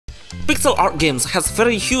Pixel art games has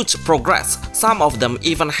very huge progress. Some of them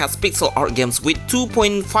even has pixel art games with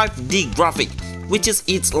 2.5D graphic, which is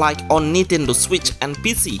it's like on Nintendo Switch and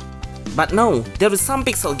PC. But no, there is some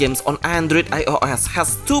pixel games on Android iOS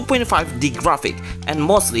has 2.5D graphic, and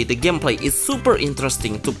mostly the gameplay is super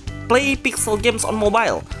interesting to play pixel games on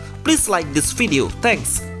mobile. Please like this video,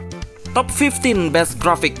 thanks! Top 15 best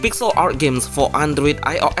graphic pixel art games for Android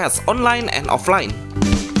iOS online and offline.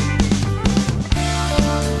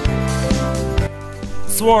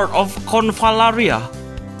 Sword of Convalaria.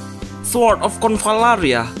 Sword of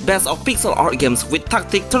Convalaria, best of pixel art games with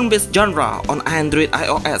tactic turn-based genre on Android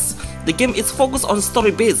iOS. The game is focused on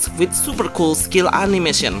story-based with super cool skill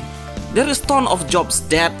animation. There is ton of jobs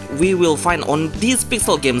that we will find on these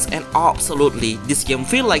pixel games, and absolutely this game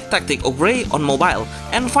feel like Tactic Ogre on mobile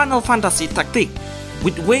and Final Fantasy Tactic.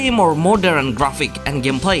 With way more modern graphic and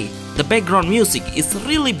gameplay, the background music is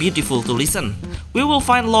really beautiful to listen. We will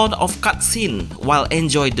find a lot of cutscene while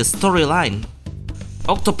enjoy the storyline.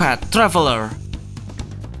 Octopath Traveler.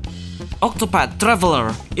 Octopath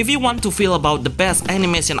Traveler. If you want to feel about the best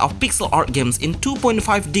animation of pixel art games in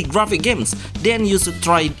 2.5D graphic games, then you should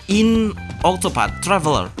try in Octopath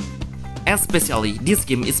Traveler. Especially, this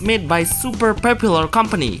game is made by super popular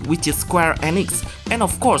company, which is Square Enix, and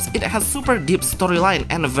of course, it has super deep storyline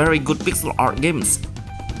and very good pixel art games.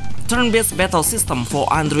 Turn-based battle system for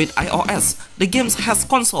Android iOS. The game has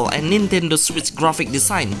console and Nintendo Switch graphic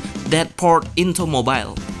design that port into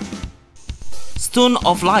mobile. Stone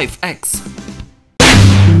of Life X.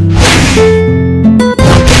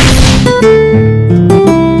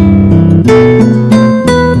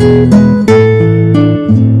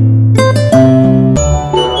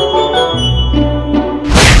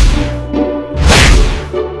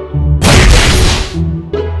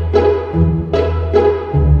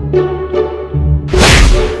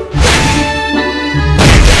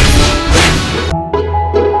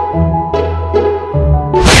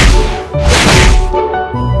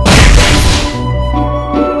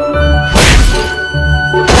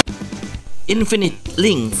 Infinite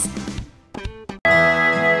Links.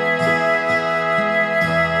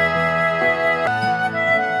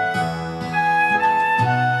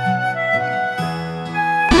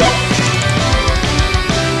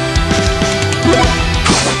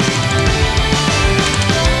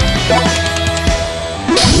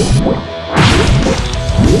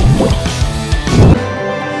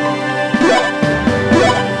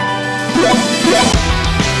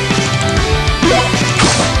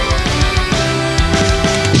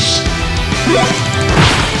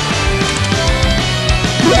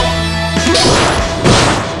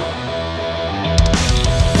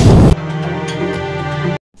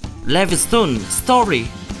 Levistone Story.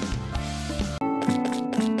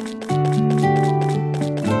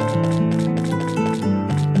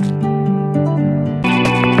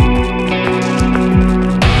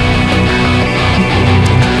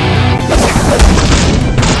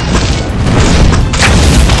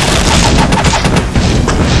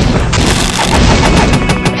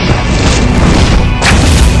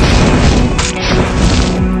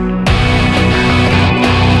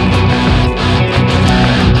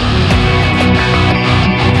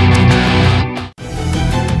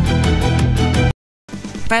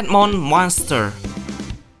 Padmon Monster.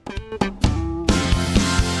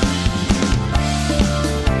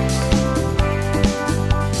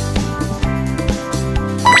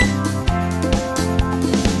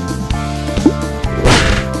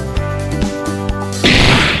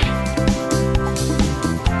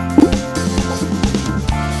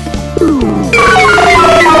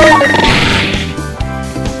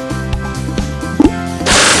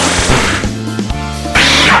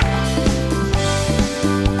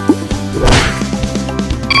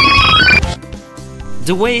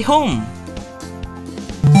 The Way Home.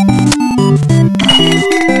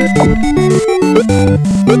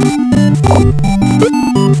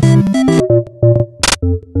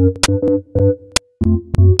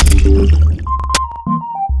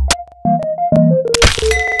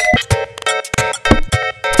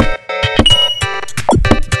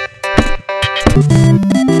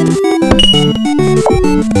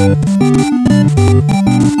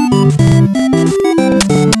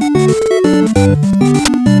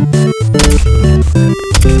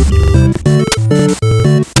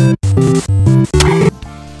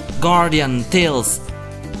 Guardian Tales.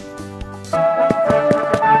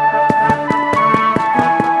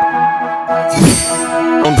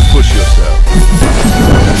 Don't push yourself.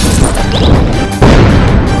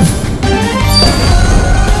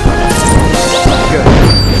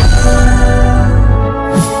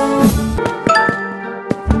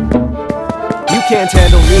 You can't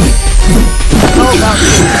handle me.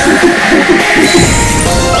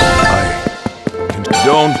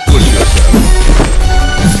 Don't push yourself.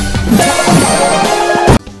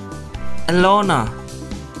 Elona.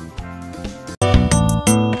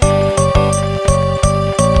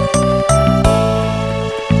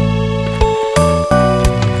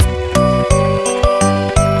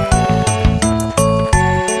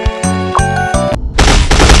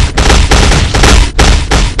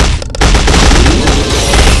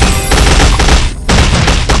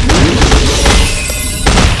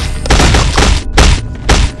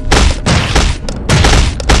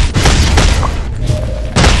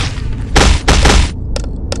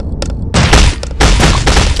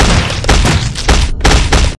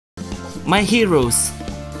 My heroes.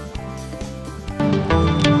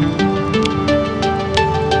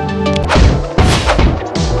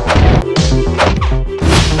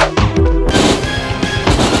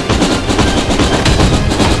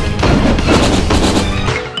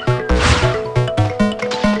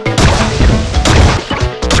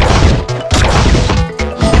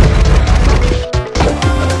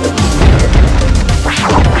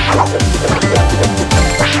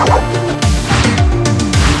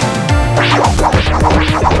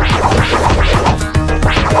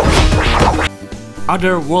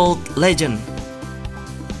 Otherworld legend.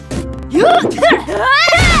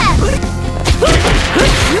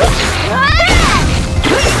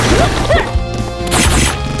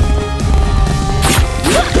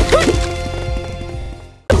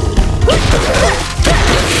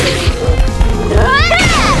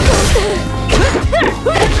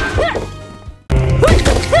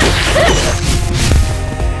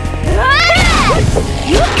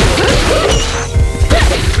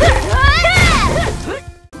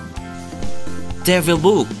 Devil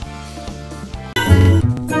Book.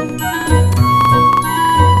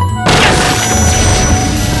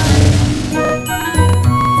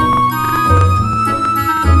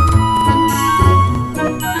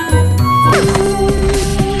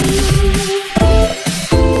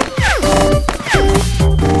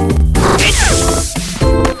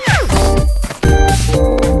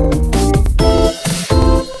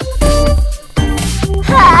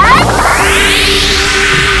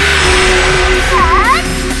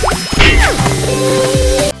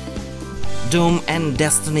 Doom and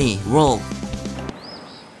Destiny World.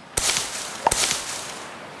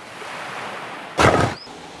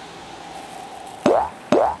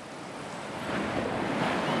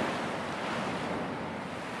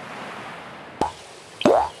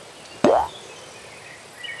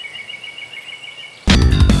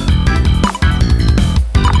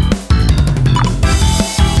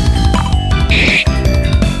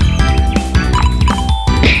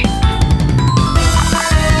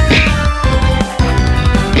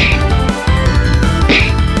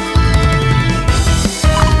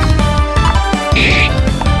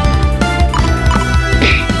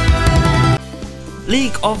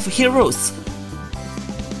 League of Heroes.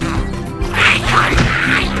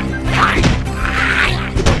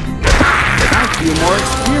 I feel more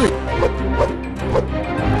experience.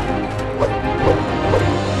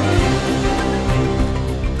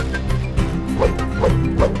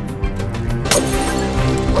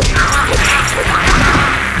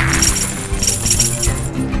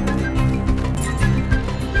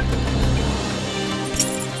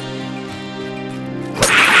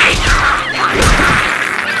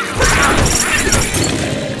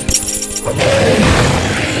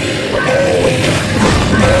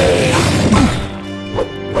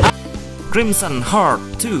 Crimson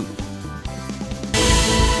Heart 2.